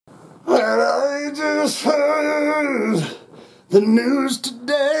just heard the news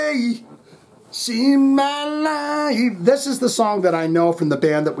today. Seen my life. This is the song that I know from the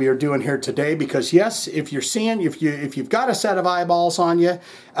band that we are doing here today, because yes, if you've got a set of eyeballs on you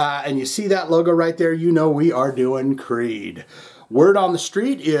and you see that logo right there, you know we are doing Creed. Word on the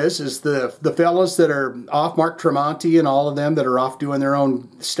street is the fellas that are off, Mark Tremonti and all of them that are off doing their own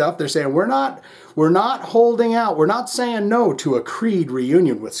stuff, they're saying we're not holding out. We're not saying no to a Creed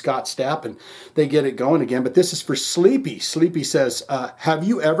reunion with Scott Stapp, and they get it going again. But this is for Sleepy. Sleepy says, have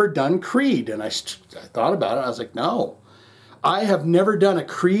you ever done Creed? And I thought about it. I was like, no. I have never done a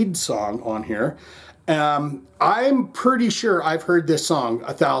Creed song on here. I'm pretty sure I've heard this song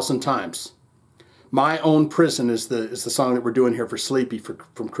 1,000 times. My Own Prison is the song that we're doing here for Sleepy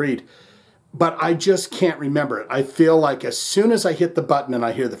from Creed. But I just can't remember it. I feel like as soon as I hit the button and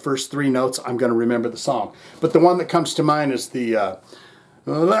I hear the first 3 notes, I'm going to remember the song. But the one that comes to mind is the,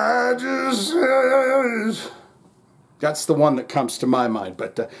 well, I just... That's the one that comes to my mind.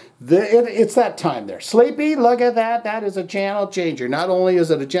 But it's that time there. Sleepy, look at that. That is a channel changer. Not only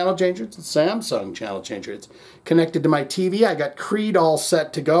is it a channel changer, it's a Samsung channel changer. It's connected to my TV. I got Creed all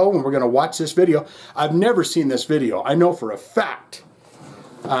set to go, and we're going to watch this video. I've never seen this video. I know for a fact.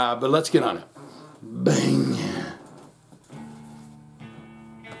 But let's get on it. Bang.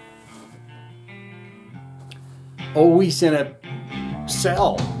 Oh, he's in a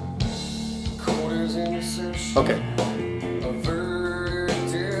cell. Okay.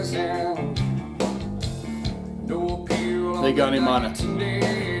 They got him on it.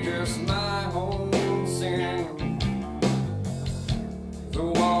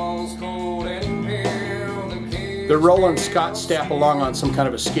 They're rolling Scott Stapp along on some kind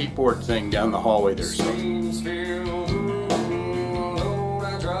of a skateboard thing down the hallway there. So.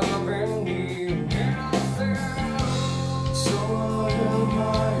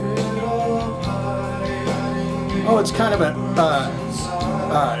 Oh, it's kind of a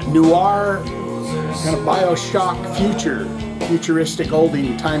noir, kind of Bioshock futuristic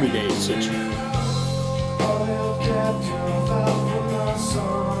oldie timey days situation.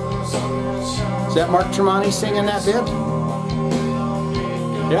 Is that Mark Tremonti singing that bit?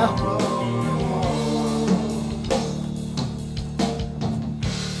 Yeah.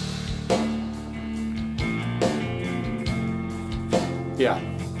 Yeah.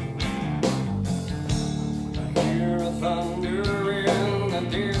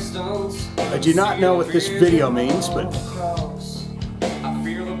 I do not know what this video means, but it's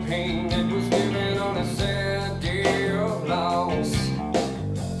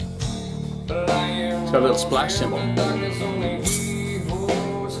got a little splash symbol.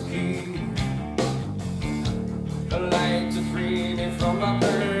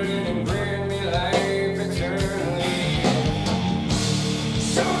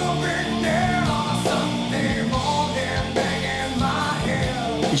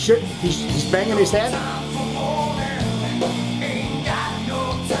 He's banging his head.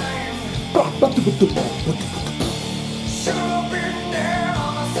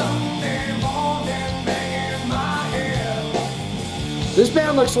 This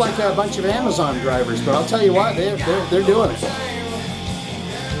band looks like a bunch of Amazon drivers, but I'll tell you what, they're doing it.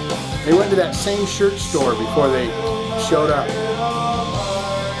 They went to that same shirt store before they showed up.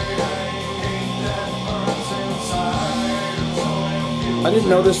 I didn't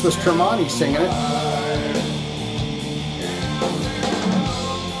know this was Tremonti singing it.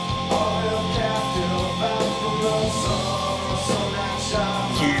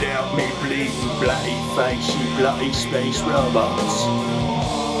 Get out me bleeding bloody face, you bloody space robots.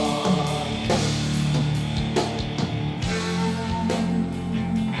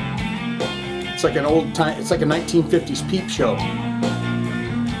 It's like an old time, it's like a 1950s peep show.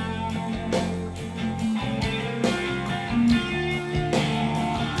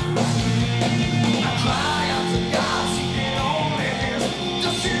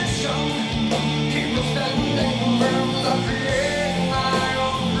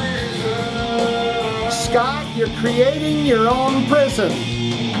 Scott, you're creating your own prison.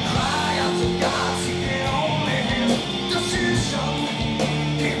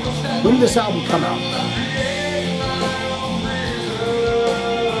 When did this album come out?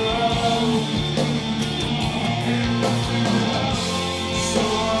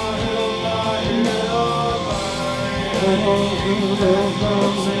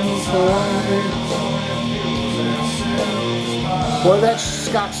 Boy, that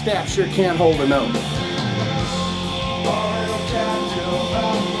Scott Stapp sure can't hold a note.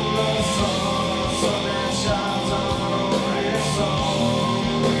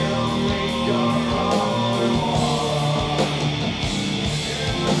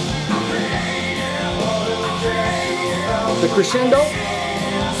 the crescendo.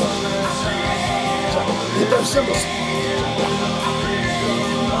 Hit those cymbals.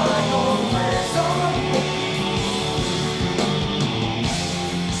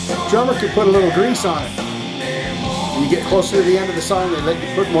 Drummer could put a little grease on it. When you get closer to the end of the song, they let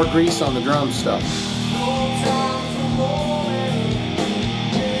you put more grease on the drum stuff.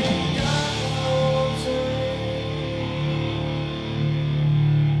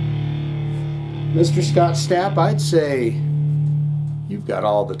 Mr. Scott Stapp, I'd say you've got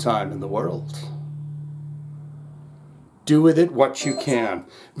all the time in the world. Do with it what you can.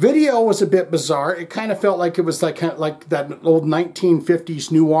 Video was a bit bizarre. It kind of felt like it was like that old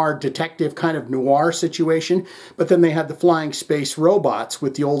 1950s noir detective kind of noir situation, but then they had the flying space robots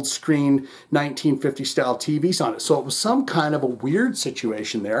with the old screen 1950 style TVs on it. So it was some kind of a weird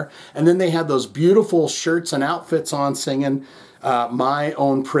situation there. And then they had those beautiful shirts and outfits on singing My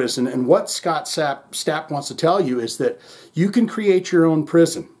Own Prison. And what Scott Stapp wants to tell you is that you can create your own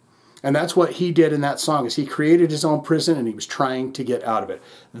prison. And that's what he did in that song, is he created his own prison and he was trying to get out of it.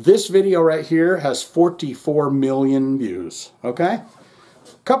 This video right here has 44 million views, okay?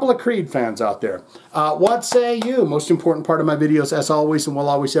 Couple of Creed fans out there. What say you? Most important part of my videos, as always and will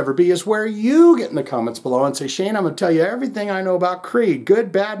always ever be, is where you get in the comments below and say, Shane, I'm going to tell you everything I know about Creed,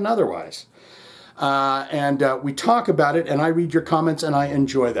 good, bad, and otherwise. We talk about it, and I read your comments, and I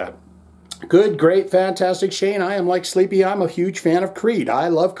enjoy that. Good, great, fantastic, Shane. I am like Sleepy. I'm a huge fan of Creed. I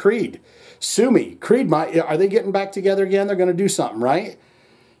love Creed. Sue me. Creed, are they getting back together again? They're going to do something, right?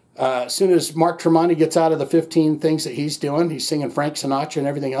 As soon as Mark Tremonti gets out of the 15 things that he's doing, he's singing Frank Sinatra and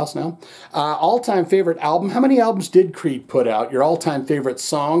everything else now. All-time favorite album. How many albums did Creed put out? Your all-time favorite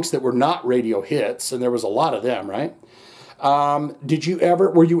songs that were not radio hits, and there was a lot of them, right?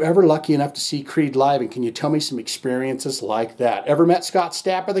 Were you ever lucky enough to see Creed live, and can you tell me some experiences like that? Ever met Scott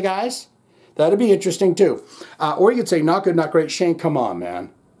Stapp or the guys? That'd be interesting too. Or you could say, not good, not great. Shane, come on,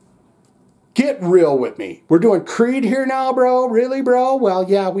 man. Get real with me. We're doing Creed here now, bro? Really, bro? Well,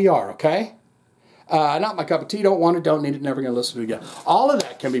 yeah, we are, okay? Not my cup of tea. Don't want it, don't need it, never going to listen to it again. All of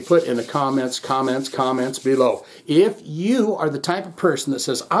that can be put in the comments below. If you are the type of person that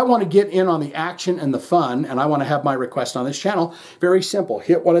says, I want to get in on the action and the fun, and I want to have my request on this channel, very simple.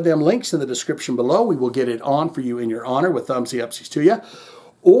 Hit one of them links in the description below. We will get it on for you in your honor with thumbsy upsies to you.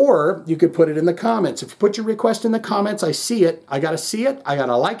 Or you could put it in the comments. If you put your request in the comments, I see it. I got to see it. I got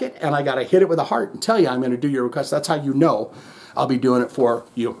to like it. And I got to hit it with a heart and tell you I'm going to do your request. That's how you know I'll be doing it for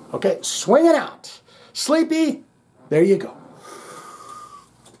you. Okay, swing it out. Sleepy, there you go.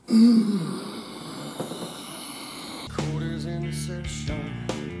 Quarters in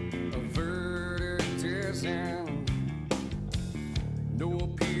session, a verdict is in. No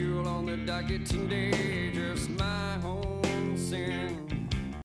appeal on the docket today.